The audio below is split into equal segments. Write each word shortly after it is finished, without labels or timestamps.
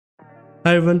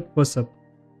Hi everyone, what's up?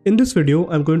 In this video,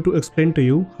 I'm going to explain to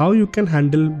you how you can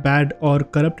handle bad or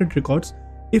corrupted records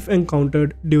if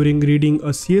encountered during reading a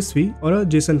CSV or a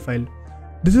JSON file.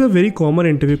 This is a very common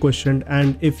interview question,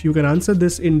 and if you can answer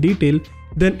this in detail,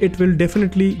 then it will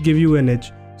definitely give you an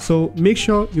edge. So make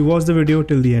sure you watch the video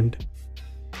till the end.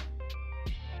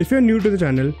 If you're new to the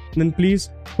channel, then please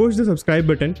push the subscribe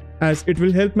button as it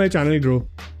will help my channel grow.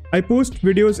 I post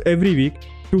videos every week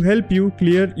to help you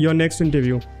clear your next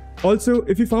interview. Also,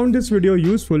 if you found this video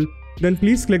useful, then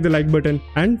please click the like button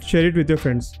and share it with your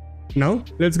friends. Now,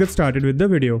 let's get started with the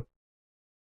video.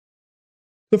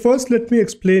 So first, let me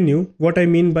explain you what I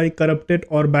mean by corrupted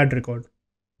or bad record.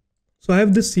 So I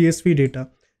have this CSV data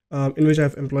in which I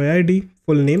have employee ID,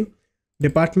 full name,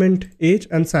 department, age,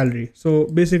 and salary. So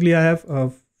basically I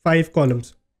have 5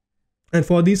 columns. And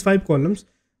for these 5 columns,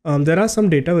 there are some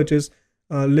data which is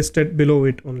listed below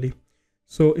it only.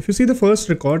 So if you see the first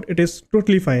record, it is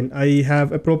totally fine. I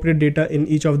have appropriate data in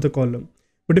each of the column.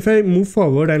 But if I move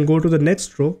forward and go to the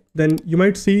next row, then you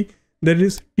might see there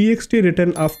is TXT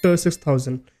written after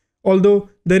 6000, although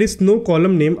there is no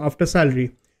column name after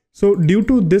salary. So due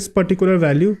to this particular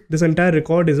value, this entire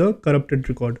record is a corrupted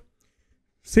record.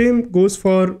 Same goes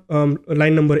for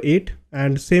line number 8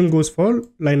 and same goes for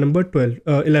line number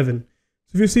 11.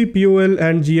 So if you see POL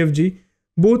and GFG,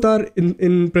 both are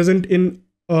present in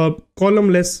a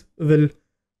column-less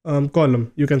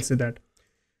column, you can see that.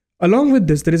 Along with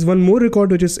this, there is one more record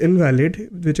which is invalid,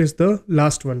 which is the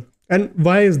last one. And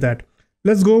why is that?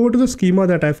 Let's go over to the schema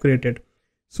that I've created.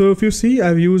 So if you see,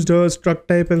 I've used a struct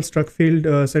type and struct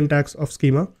field syntax of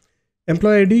schema.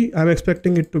 Employee ID, I'm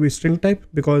expecting it to be string type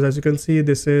because as you can see,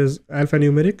 this is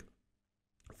alphanumeric.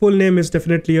 Full name is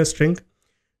definitely a string.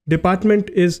 Department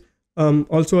is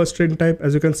also a string type.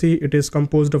 As you can see, it is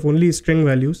composed of only string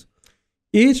values.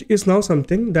 Age is now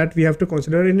something that we have to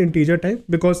consider in integer type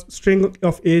because string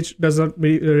of age does not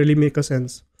really make a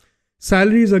sense.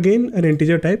 Salary is again an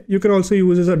integer type. You can also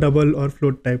use as a double or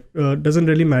float type. Doesn't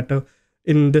really matter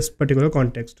in this particular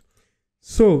context.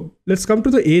 So let's come to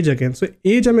the age again. So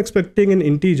age I'm expecting an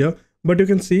integer, but you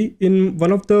can see in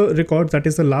one of the records, that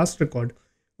is the last record,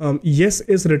 yes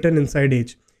is written inside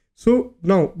age. So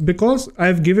now because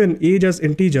I've given age as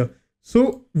integer,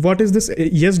 so what is this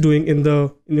yes doing in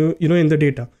the in the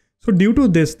data? So due to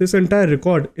this entire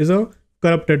record is a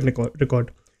corrupted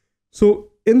record. So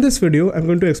in this video, I'm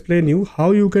going to explain you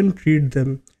how you can treat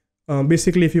them.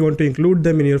 Basically, if you want to include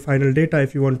them in your final data,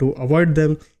 if you want to avoid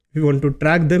them, if you want to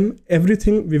track them,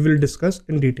 everything we will discuss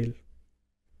in detail.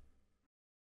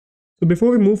 So before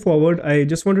we move forward, I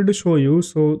just wanted to show you.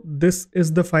 So this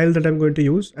is the file that I'm going to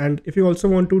use. And if you also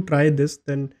want to try this,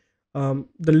 then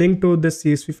the link to this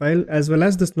CSV file as well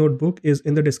as this notebook is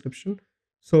in the description.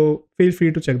 So feel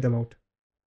free to check them out.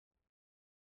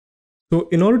 So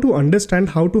in order to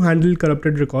understand how to handle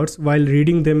corrupted records while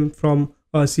reading them from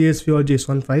a CSV or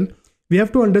JSON file, we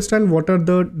have to understand what are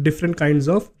the different kinds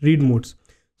of read modes.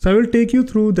 So I will take you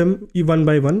through them one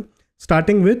by one,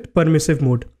 starting with permissive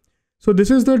mode. So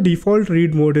this is the default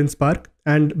read mode in Spark,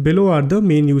 and below are the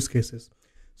main use cases.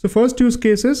 So first use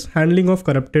case is handling of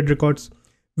corrupted records.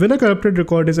 When a corrupted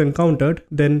record is encountered,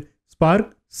 then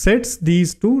Spark sets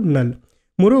these to null.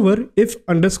 Moreover, if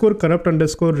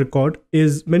 _corrupt_record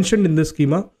is mentioned in the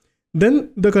schema, then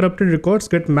the corrupted records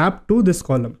get mapped to this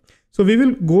column. So we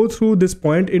will go through this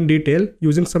point in detail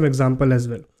using some example as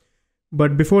well.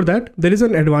 But before that, there is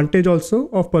an advantage also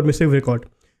of permissive record.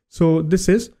 So this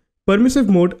is permissive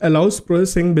mode allows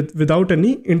processing without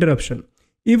any interruption.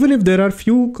 Even if there are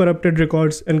few corrupted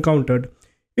records encountered,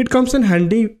 it comes in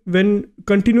handy when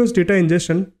continuous data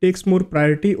ingestion takes more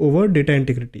priority over data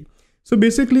integrity. So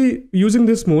basically using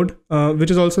this mode, which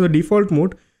is also the default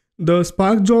mode, the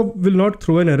Spark job will not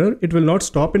throw an error. It will not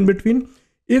stop in between.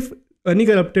 If any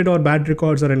corrupted or bad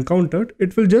records are encountered,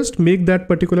 it will just make that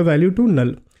particular value to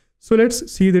null. So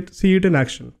let's see it in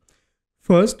action.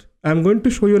 First, I'm going to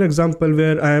show you an example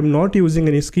where I am not using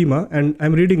any schema and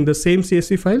I'm reading the same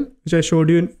CSV file, which I showed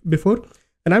you before.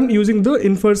 And I'm using the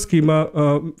infer schema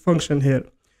function here.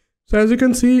 So as you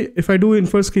can see, if I do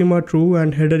infer schema true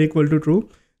and header equal to true,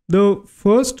 the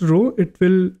first row, it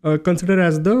will consider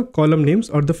as the column names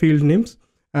or the field names.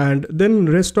 And then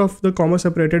rest of the comma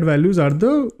separated values are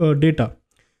the data.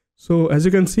 So as you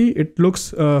can see, it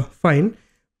looks fine.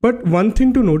 But one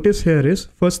thing to notice here is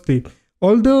firstly,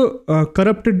 all the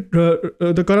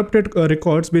corrupted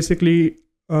records, basically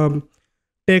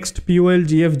text, POL,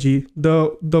 GFG,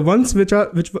 the ones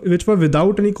which were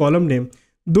without any column name,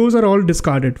 those are all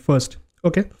discarded first.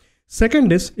 Okay.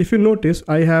 Second is, if you notice,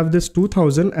 I have this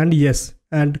 2000 and yes,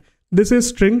 and this is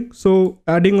string. So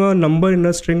adding a number in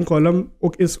a string column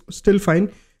is still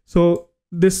fine. So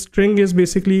this string is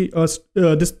basically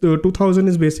this 2000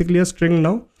 is basically a string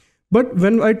now. But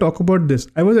when I talk about this,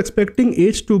 I was expecting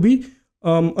age to be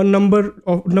a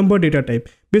number data type.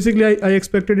 Basically, I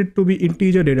expected it to be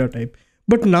integer data type.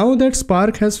 But now that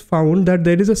Spark has found that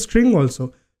there is a string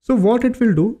also, so what it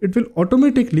will do, it will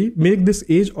automatically make this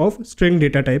age of string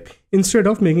data type instead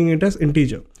of making it as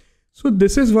integer. So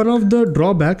this is one of the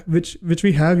drawback which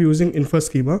we have using infer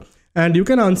schema. And you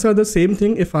can answer the same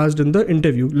thing if asked in the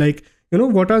interview, like,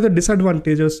 what are the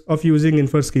disadvantages of using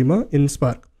infer schema in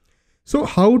Spark? So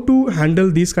how to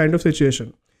handle these kind of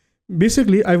situation?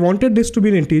 Basically, I wanted this to be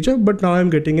an integer, but now I'm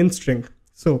getting in string.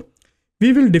 So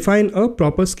we will define a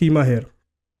proper schema here.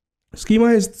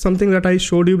 Schema is something that I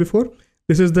showed you before.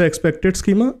 This is the expected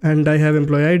schema, and I have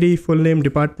employee ID, full name,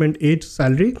 department, age,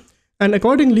 salary, and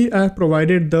accordingly I have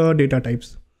provided the data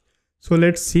types. So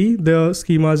let's see the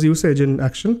schema's usage in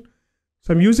action.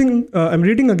 So I'm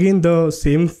reading again the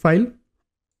same file.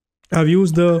 I've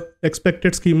used the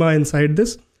expected schema inside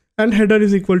this, and header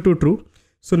is equal to true.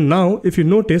 So now if you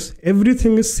notice,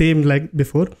 everything is same like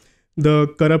before. The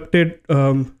corrupted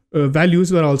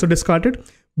values were also discarded,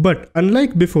 but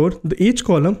unlike before, the age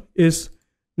column is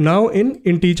now in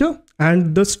integer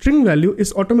and the string value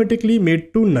is automatically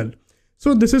made to null.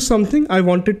 So this is something I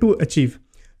wanted to achieve.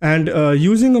 And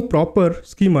using a proper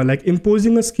schema, like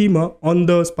imposing a schema on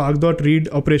the spark.read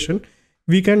operation,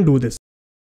 we can do this.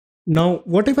 Now,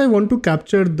 what if I want to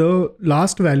capture the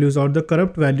last values or the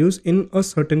corrupt values in a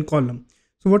certain column?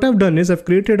 So what I've done is I've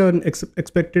created an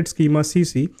expected schema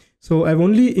CC. So I've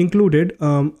only included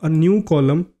a new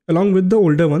column along with the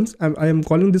older ones. I am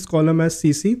calling this column as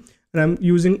CC, and I'm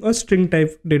using a string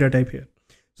type data type here.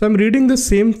 So I'm reading the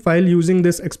same file using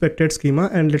this expected schema,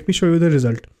 and let me show you the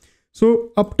result.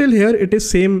 So up till here, it is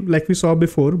same like we saw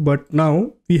before, but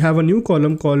now we have a new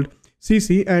column called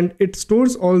CC, and it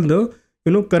stores all the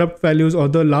corrupt values or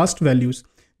the last values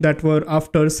that were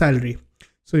after salary.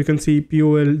 So you can see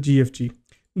POL, GFG.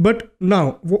 But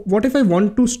now what if I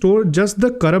want to store just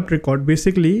the corrupt record?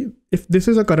 Basically, if this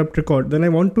is a corrupt record, then I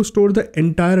want to store the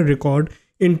entire record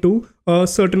into a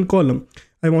certain column.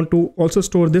 I want to also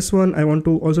store this one. I want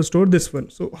to also store this one.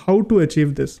 So how to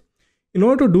achieve this? In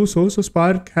order to do so,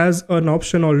 Spark has an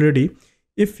option already.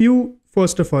 If you,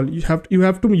 first of all, you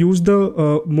have to use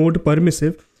the mode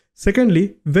permissive.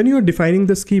 Secondly, when you are defining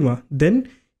the schema, then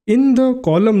in the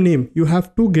column name, you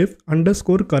have to give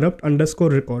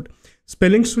 _corrupt_record.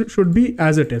 Spelling should be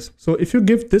as it is. So if you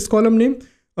give this column name,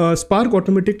 Spark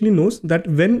automatically knows that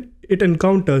when it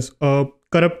encounters a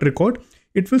corrupt record,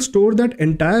 it will store that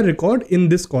entire record in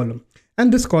this column,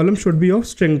 and this column should be of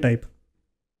string type.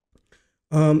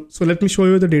 So let me show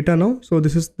you the data now. So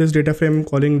this is this data frame I'm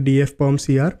calling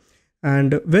df_perm_cr,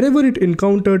 and wherever it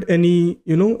encountered any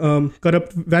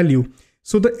corrupt value,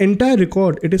 so the entire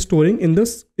record it is storing in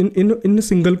this in a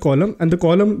single column, and the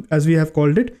column, as we have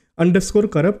called it,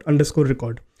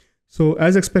 _corrupt_record. So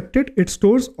as expected, it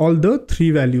stores all the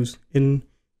three values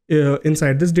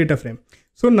inside this data frame.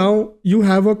 So now you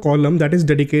have a column that is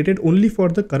dedicated only for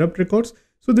the corrupt records.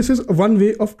 So this is one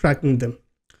way of tracking them.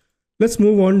 Let's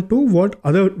move on to what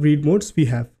other read modes we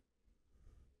have.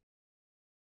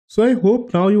 So I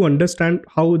hope now you understand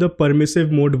how the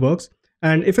permissive mode works.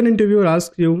 And if an interviewer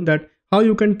asks you that how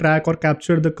you can track or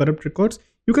capture the corrupt records,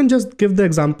 you can just give the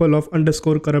example of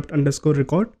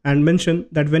 _corrupt_record and mention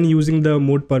that when using the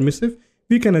mode permissive,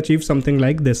 we can achieve something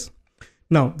like this.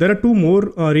 Now, there are two more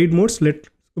read modes. Let's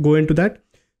go into that.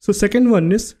 So second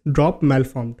one is drop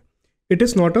malformed. It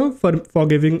is not a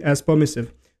forgiving as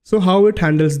permissive. So how it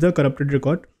handles the corrupted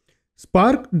record?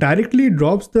 Spark directly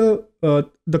drops the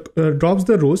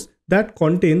rows that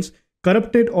contains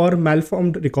corrupted or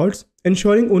malformed records,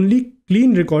 ensuring only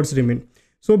clean records remain.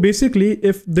 So basically,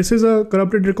 if this is a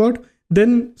corrupted record,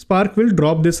 then Spark will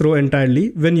drop this row entirely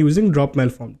when using drop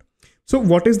malformed. So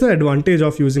what is the advantage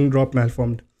of using drop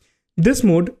malformed? This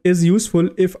mode is useful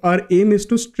if our aim is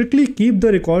to strictly keep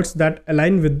the records that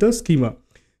align with the schema.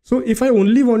 So if I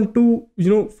only want to,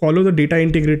 follow the data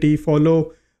integrity,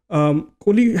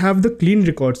 only have the clean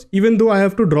records, even though I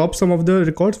have to drop some of the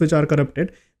records which are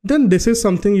corrupted, then this is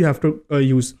something you have to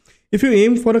use. If you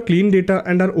aim for a clean data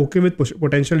and are okay with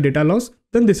potential data loss,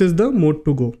 then this is the mode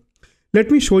to go.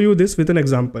 Let me show you this with an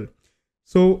example.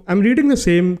 So I'm reading the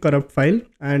same corrupt file,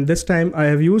 and this time I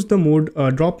have used the mode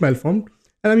drop malformed,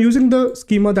 and I'm using the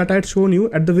schema that I had shown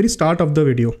you at the very start of the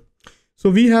video. So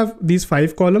we have these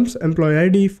 5 columns: employee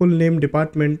ID, full name,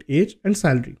 department, age, and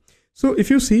salary. So if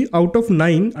you see, out of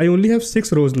 9, I only have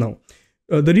 6 rows now.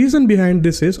 The reason behind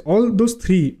this is all those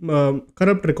 3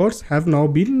 corrupt records have now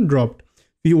been dropped.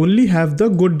 We only have the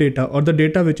good data, or the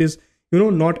data which is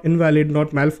not invalid,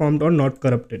 not malformed, or not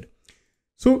corrupted.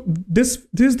 So this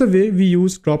is the way we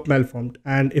use drop malformed.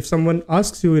 And if someone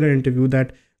asks you in an interview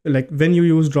that like when you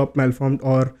use drop malformed,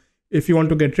 or if you want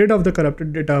to get rid of the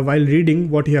corrupted data while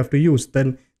reading, what you have to use,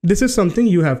 then this is something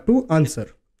you have to answer.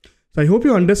 So I hope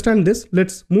you understand this.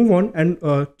 Let's move on and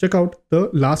check out the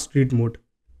last read mode.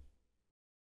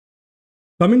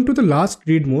 Coming to the last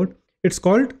read mode, it's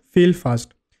called fail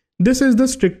fast. This is the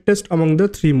strictest among the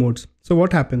three modes. So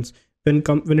what happens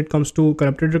when it comes to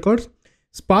corrupted records?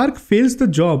 Spark fails the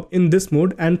job in this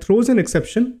mode and throws an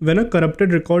exception when a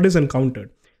corrupted record is encountered.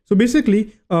 So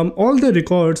basically, all the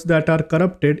records that are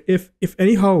corrupted, if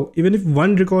anyhow, even if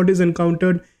one record is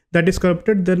encountered that is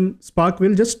corrupted, then Spark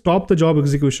will just stop the job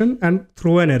execution and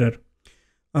throw an error.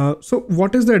 So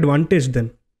what is the advantage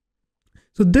then?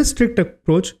 So this strict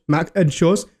approach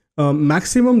ensures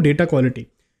maximum data quality.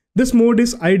 This mode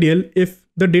is ideal if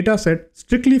the data set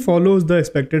strictly follows the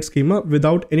expected schema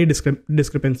without any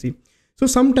discrepancy. So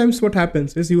sometimes what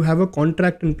happens is you have a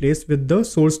contract in place with the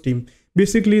source team,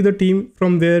 basically the team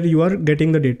from where you are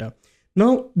getting the data.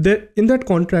 Now, in that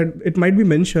contract, it might be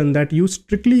mentioned that you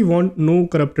strictly want no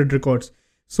corrupted records.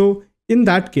 So in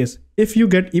that case, if you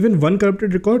get even one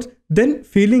corrupted records, then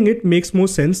failing it makes more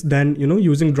sense than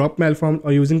using drop malformed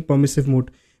or using permissive mode,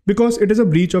 because it is a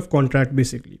breach of contract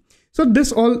basically. So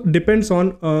this all depends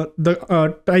on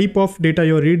the type of data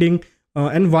you're reading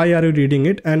and why are you reading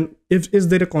it, and is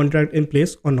there a contract in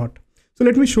place or not. So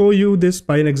let me show you this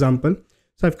by an example.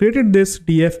 So I've created this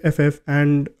DFFF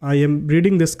and I am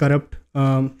reading this corrupt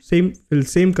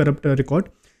same corrupt record,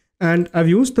 and I've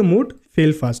used the mode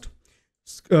fail fast.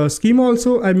 Schema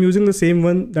also I'm using the same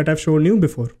one that I've shown you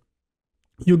before.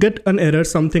 You get an error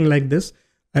something like this.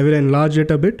 I will enlarge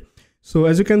it a bit. So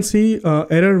as you can see,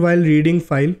 error while reading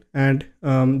file, and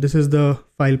this is the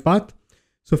file path.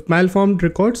 So if malformed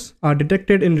records are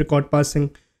detected in record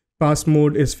passing, pass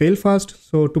mode is fail fast.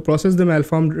 So to process the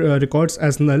malformed records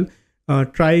as null,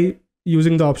 try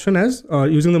using the option as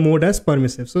using the mode as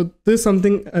permissive. So this is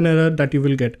something, an error that you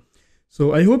will get.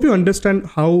 So I hope you understand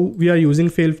how we are using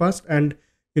fail fast and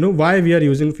why we are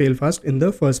using fail fast in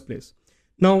the first place.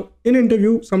 Now in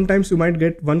interview, sometimes you might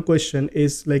get one question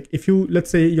is like, if you,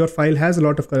 let's say your file has a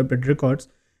lot of corrupted records,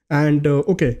 and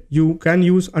okay, you can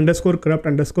use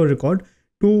 _corrupt_record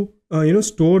to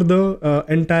store the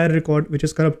entire record which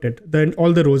is corrupted, then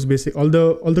all the rows, all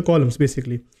the columns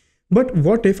basically. But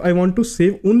what if I want to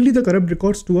save only the corrupt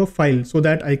records to a file so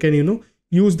that I can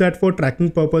use that for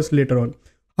tracking purpose later on?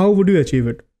 How would you achieve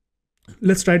it?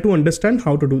 Let's try to understand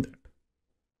how to do that.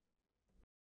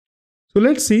 So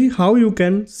let's see how you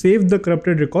can save the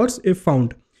corrupted records if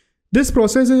found. This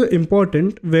process is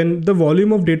important when the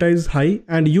volume of data is high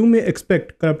and you may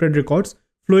expect corrupted records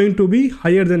flowing to be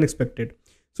higher than expected.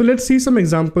 So let's see some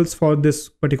examples for this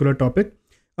particular topic.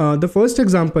 The first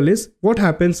example is what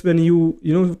happens when you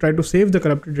try to save the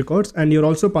corrupted records and you're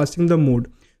also passing the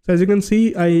mode. So as you can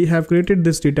see, I have created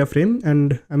this data frame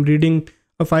and I'm reading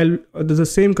a file. There's the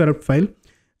same corrupt file.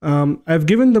 I've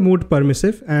given the mode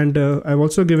permissive, and I've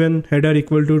also given header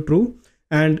equal to true.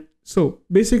 And so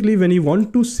basically when you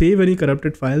want to save any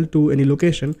corrupted file to any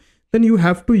location, then you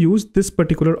have to use this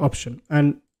particular option.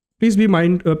 And please be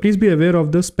aware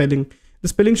of the spelling. The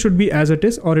spelling should be as it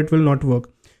is or it will not work.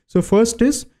 So first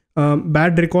is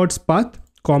bad records path,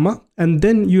 comma, and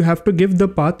then you have to give the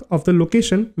path of the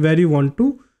location where you want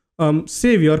to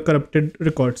save your corrupted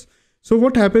records. So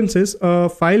what happens is a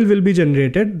file will be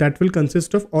generated that will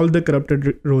consist of all the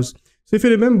corrupted rows. So if you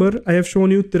remember, I have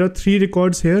shown you there are 3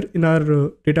 records here in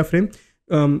our data frame,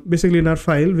 basically in our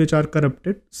file, which are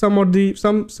corrupted. Some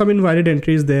invalid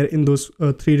entries there in those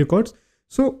 3 records.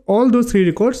 So all those 3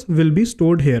 records will be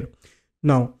stored here.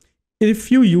 Now,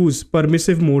 if you use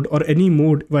permissive mode or any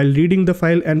mode while reading the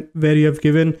file and where you have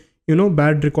given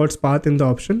bad records path in the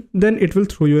option, then it will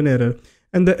throw you an error,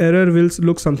 and the error will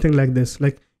look something like this,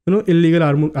 like illegal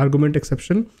argument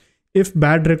exception. If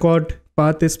bad record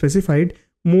path is specified,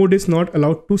 mode is not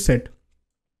allowed to set.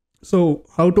 So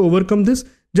how to overcome this?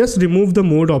 Just remove the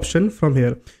mode option from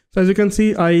here. So as you can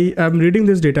see, I am reading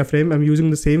this data frame. I'm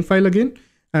using the same file again,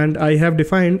 and I have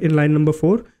defined in line number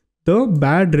 4 the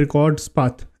bad records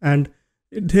path, and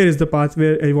here is the path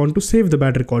where I want to save the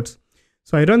bad records.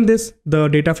 So I run this, the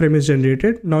data frame is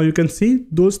generated. Now you can see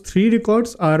those 3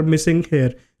 records are missing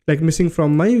here, like missing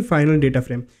from my final data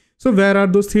frame. So where are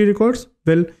those 3 records?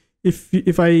 Well,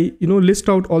 if I list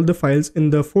out all the files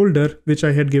in the folder which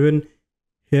I had given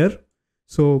here.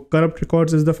 So corrupt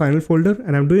records is the final folder,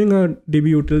 and I'm doing a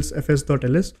dbutils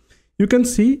fs.ls. You can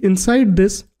see inside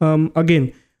this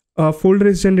again a folder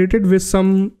is generated with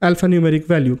some alphanumeric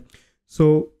value.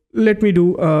 So let me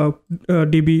do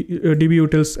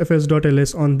dbutils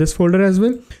fs.ls on this folder as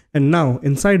well. And now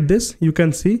inside this, you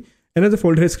can see another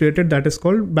folder is created that is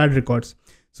called bad records.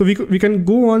 So we can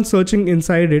go on searching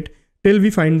inside it till we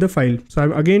find the file. So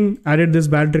I've again added this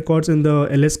bad records in the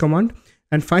ls command.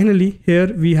 And finally,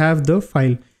 here we have the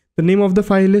file. The name of the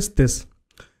file is this.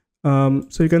 So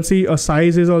you can see a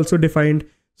size is also defined.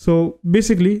 So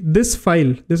basically this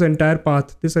file, this entire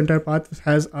path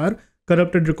has our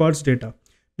corrupted records data.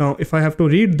 Now, if I have to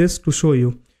read this to show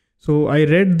you, so I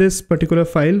read this particular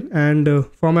file, and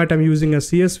format I'm using a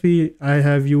CSV. I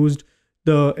have used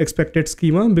the expected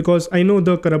schema because I know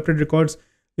the corrupted records,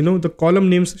 the column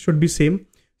names should be same.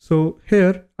 So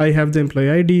here I have the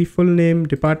employee ID, full name,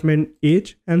 department,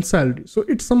 age, and salary. So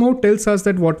it somehow tells us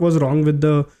that what was wrong with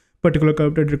the particular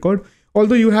corrupted record.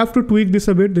 Although you have to tweak this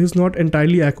a bit, this is not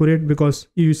entirely accurate because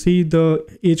you see the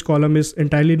age column is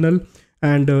entirely null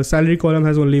and salary column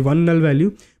has only one null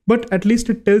value. But at least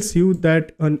it tells you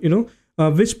that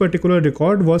which particular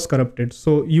record was corrupted.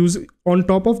 So on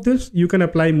top of this, you can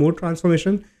apply more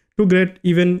transformation to get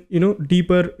even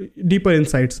deeper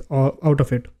insights out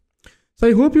of it. So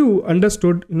I hope you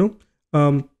understood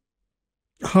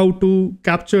how to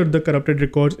capture the corrupted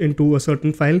records into a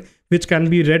certain file which can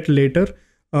be read later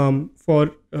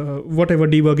for whatever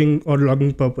debugging or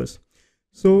logging purpose.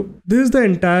 So this is the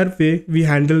entire way we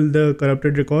handle the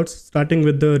corrupted records, starting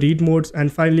with the read modes and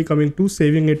finally coming to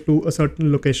saving it to a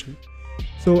certain location.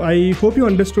 So I hope you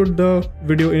understood the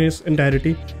video in its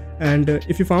entirety, and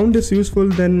if you found this useful,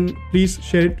 then please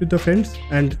share it with your friends,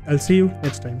 and I'll see you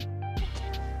next time.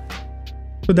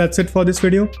 So that's it for this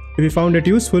video. If you found it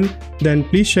useful, then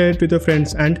please share it with your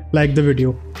friends and like the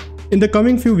video. In the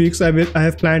coming few weeks, I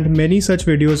have planned many such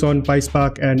videos on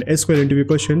Pyspark and SQL interview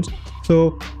questions.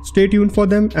 So stay tuned for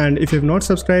them, and if you have not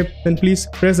subscribed, then please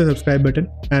press the subscribe button,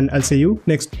 and I'll see you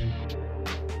next time.